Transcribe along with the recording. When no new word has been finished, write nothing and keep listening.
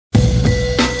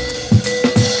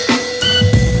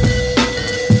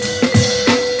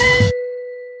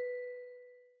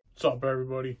What's up,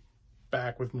 everybody?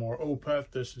 Back with more Opeth.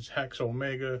 This is Hex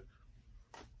Omega.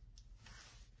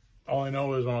 All I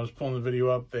know is when I was pulling the video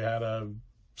up, they had a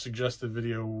suggested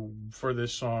video for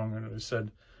this song, and it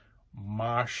said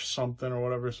mosh something or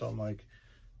whatever. So I'm like,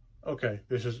 okay,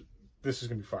 this is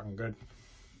gonna be fucking good.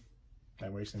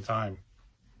 Not wasting time.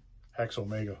 Hex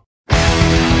Omega.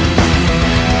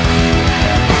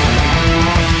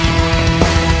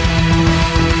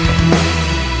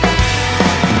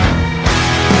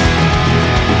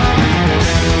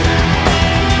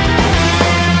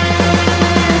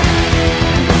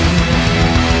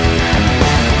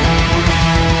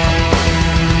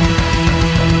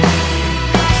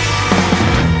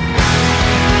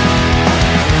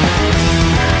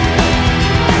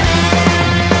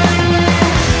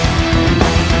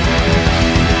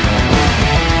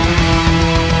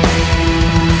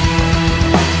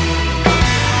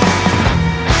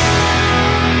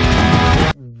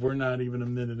 Not even a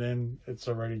minute in, it's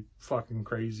already fucking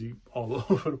crazy all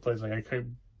over the place. Like, I keep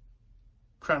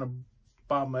trying to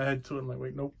bob my head to it. I'm like,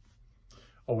 wait, nope.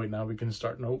 Oh wait, now we can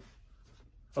start. Nope.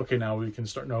 Okay, now we can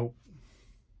start. Nope.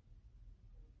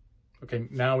 Okay,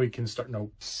 now we can start.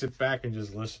 Nope. Sit back and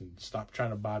just listen. Stop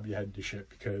trying to bob your head to shit,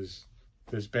 because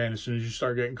this band, as soon as you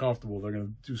start getting comfortable, they're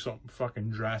gonna do something fucking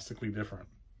drastically different.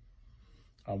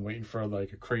 I'm waiting for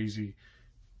like a crazy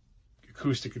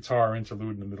acoustic guitar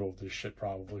interlude in the middle of this shit,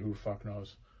 probably. Who the fuck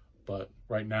knows? But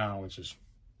right now, it's just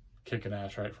kicking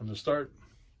ass right from the start.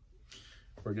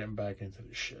 We're getting back into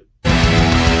this shit.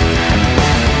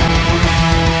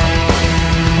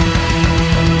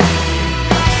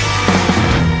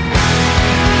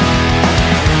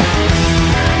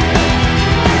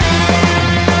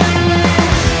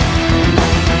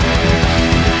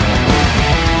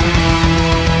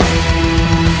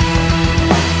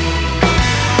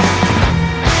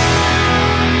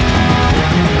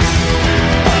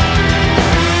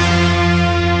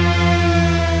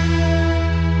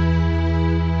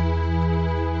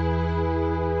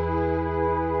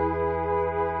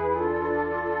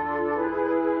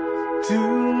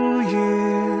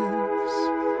 Years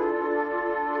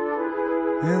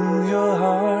in your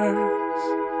heart,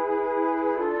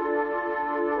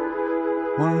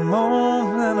 one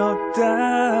moment of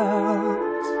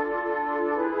doubt,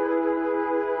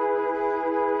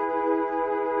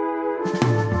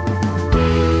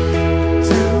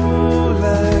 two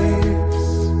lives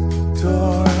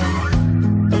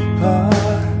torn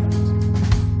apart,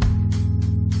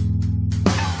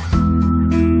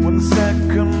 1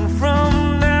 second from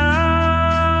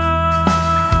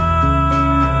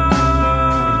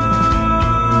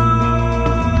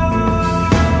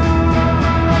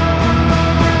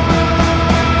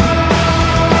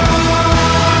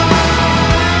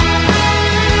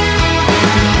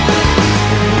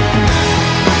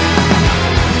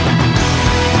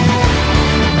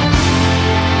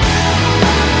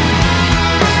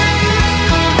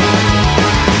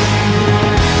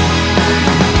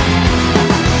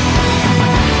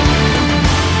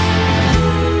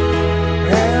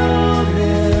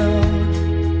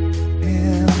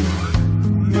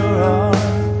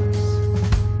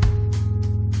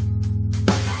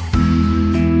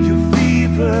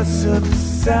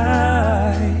subside.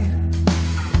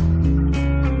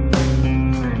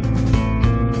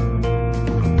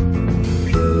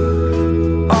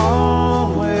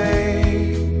 Always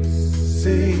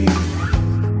safe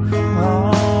from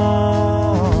harm.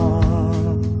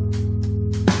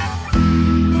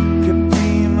 Kept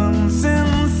demons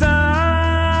inside.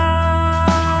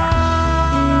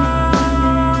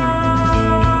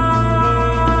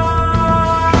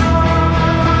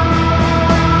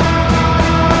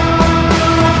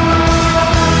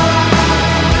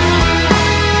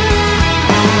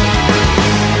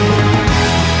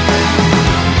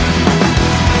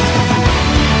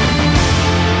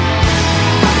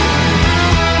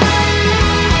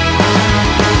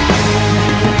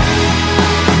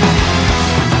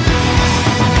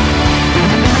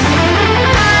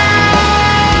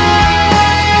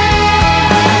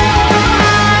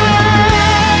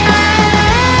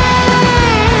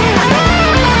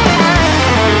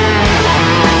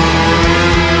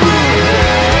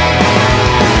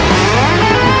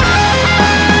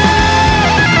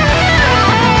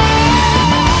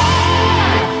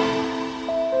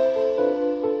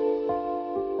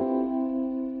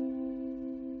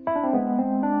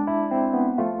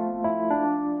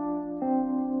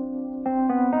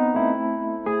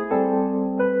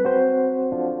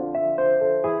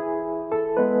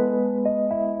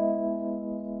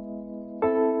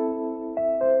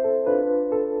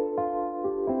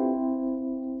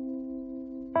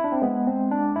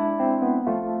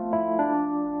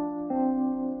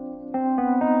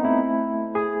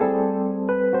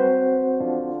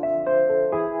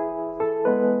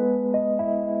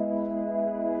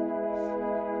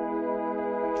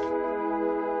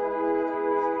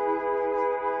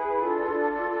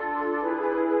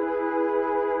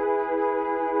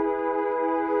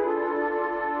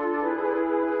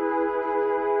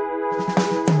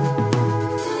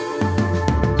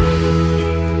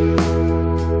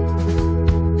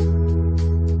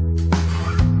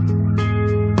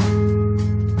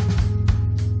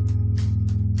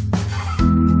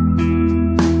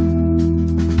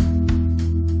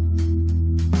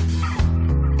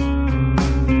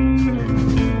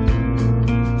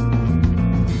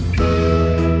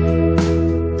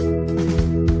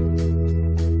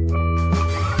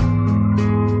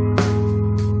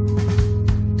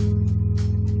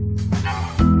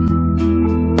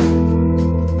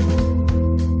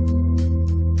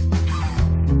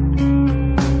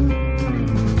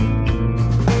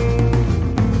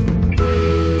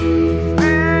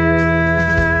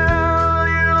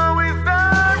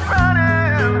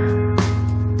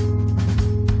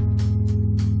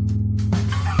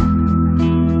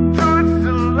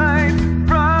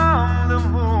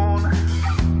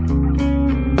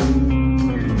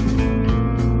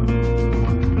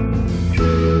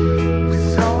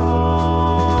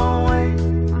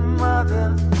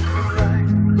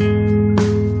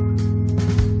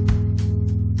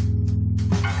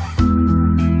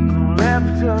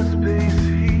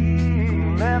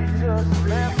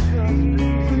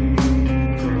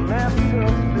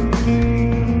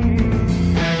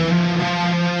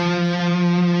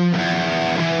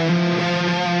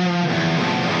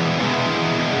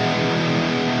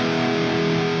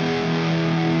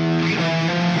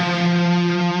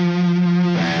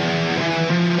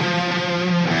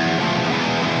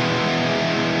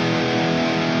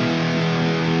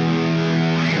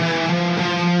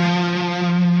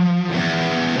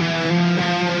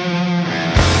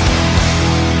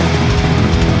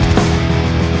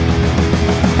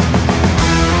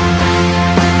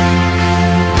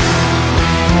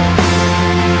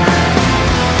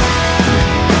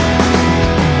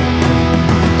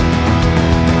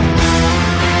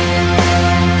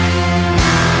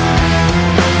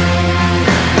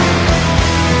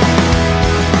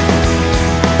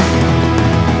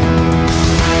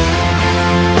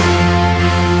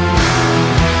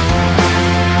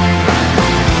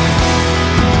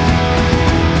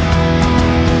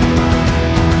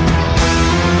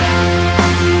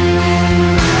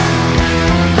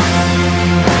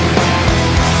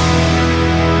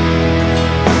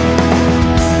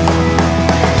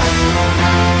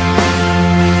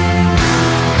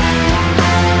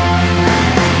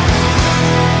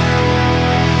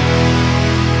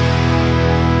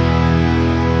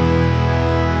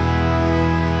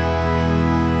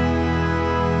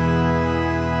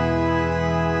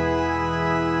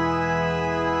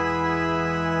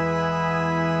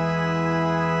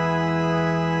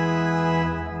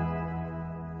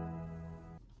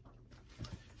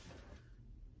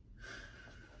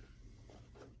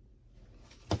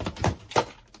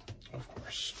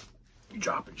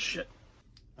 dropping shit.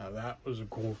 Now that was a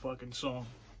cool fucking song.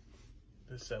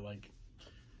 This said like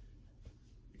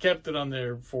kept it on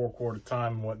there 4/4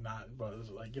 time and whatnot, but it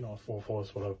was like, you know,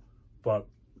 4/4, whatever. But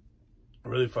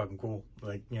really fucking cool.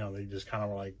 Like, you know, they just kind of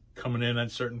were like coming in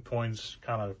at certain points,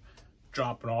 kind of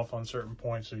dropping off on certain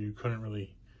points, so you couldn't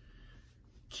really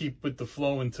keep with the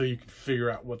flow until you could figure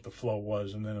out what the flow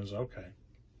was. And then it was okay,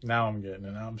 now I'm getting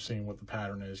it. Now I'm seeing what the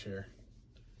pattern is here.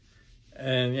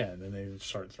 And yeah, then they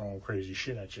start throwing crazy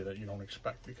shit at you that you don't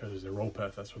expect because they're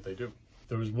Opeth. That's what they do.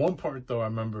 There was one part though I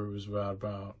remember, it was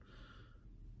about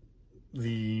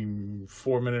the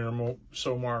 4-minute or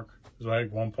so mark. It was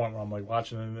like one point where I'm like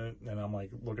watching it and I'm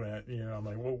like looking at, you know, I'm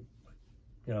like, whoa,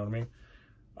 you know what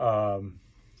I mean?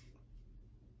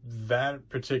 That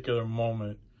particular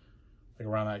moment, like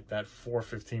around like that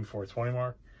 4:15, 4:20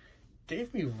 mark,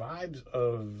 gave me vibes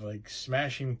of like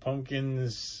Smashing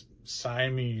Pumpkins'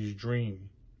 Siamese Dream,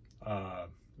 the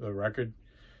record,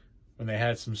 when they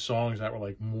had some songs that were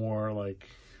like more like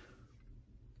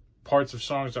parts of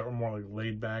songs that were more like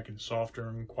laid back and softer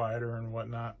and quieter and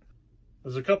whatnot.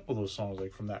 There's a couple of those songs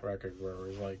like from that record where it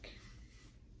was like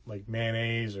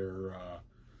Mayonnaise or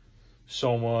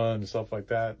Soma and stuff like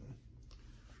that,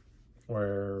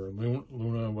 where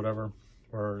Luna, whatever,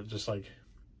 were just like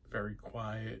very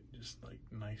quiet, just like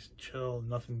nice and chill,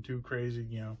 nothing too crazy,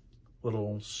 you know,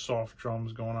 little soft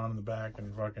drums going on in the back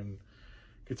and fucking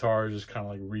guitar just kind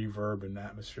of like reverb and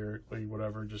atmospherically,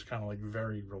 whatever, just kind of like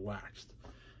very relaxed.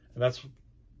 And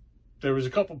there was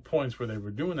a couple points where they were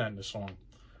doing that in the song,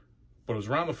 but it was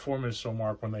around the 4-minute so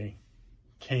mark when they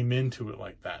came into it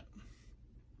like that,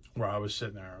 where I was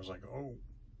sitting there, I was like, oh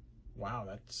wow,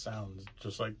 that sounds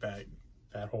just like that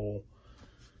whole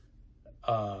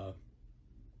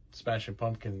Smashing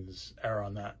Pumpkins era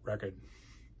on that record.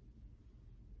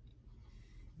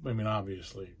 I mean,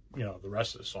 obviously, you know, the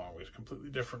rest of the song was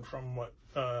completely different from what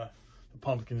the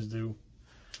Pumpkins do,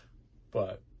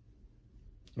 but,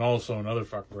 and also another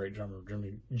fucking great drummer,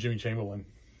 Jimmy Chamberlain.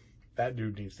 That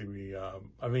dude needs to be,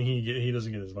 I think he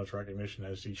doesn't get as much recognition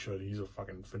as he should. He's a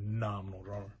fucking phenomenal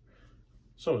drummer.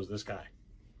 So is this guy.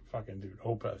 Fucking dude,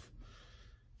 Opeth.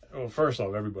 Well, first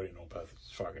off, everybody in Opeth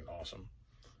is fucking awesome.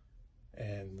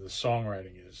 And the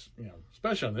songwriting is, you know,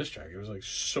 especially on this track, it was like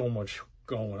so much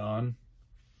going on,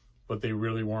 but they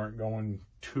really weren't going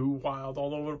too wild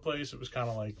all over the place. It was kind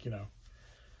of like, you know,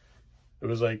 it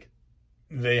was like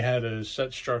they had a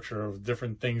set structure of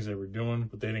different things they were doing,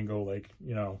 but they didn't go like,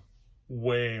 you know,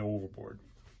 way overboard.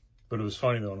 But it was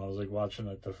funny though, and I was like watching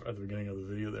at the beginning of the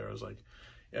video there, I was like,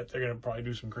 yeah, they're gonna probably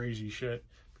do some crazy shit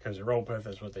because they're Opeth,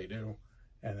 that's what they do.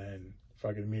 And then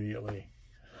fucking immediately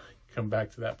come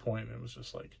back to that point, and it was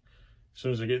just like, as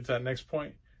soon as I get to that next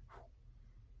point,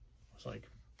 I was like,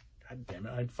 God damn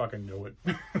it, I fucking knew it.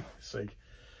 It's like,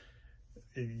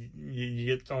 you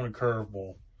get thrown a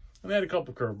curveball. And they had a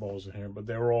couple curveballs in here, but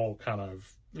they were all kind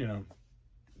of, you know,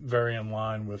 very in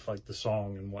line with like the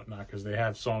song and whatnot, because they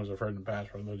have songs I've heard in the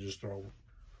past where they'll just throw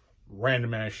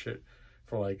random ass shit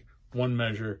for like one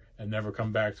measure and never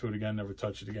come back to it again, never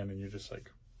touch it again, and you're just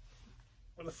like,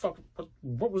 what the fuck,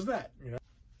 what was that? You know,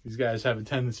 these guys have a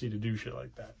tendency to do shit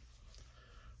like that.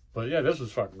 But yeah, this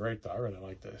was fucking great though. I really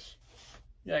like this.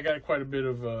 Yeah, I got quite a bit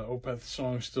of Opeth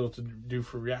songs still to do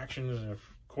for reactions, and of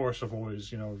course, I've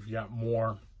always, you know, if you got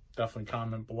more, definitely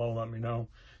comment below, let me know.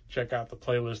 Check out the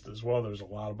playlist as well. There's a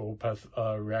lot of Opeth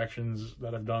reactions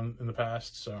that I've done in the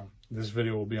past, so this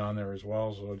video will be on there as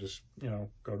well. So just, you know,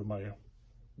 go to my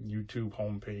YouTube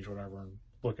homepage, whatever, and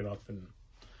look it up, and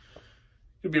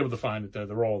you'll be able to find it there.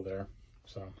 They're all there.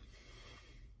 So,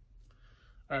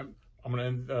 all right, I'm gonna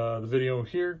end the video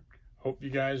here. Hope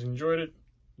you guys enjoyed it.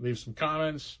 Leave some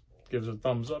comments, give us a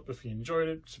thumbs up if you enjoyed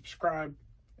it, subscribe,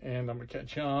 and I'm gonna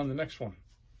catch you on the next one.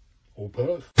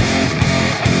 Opeth.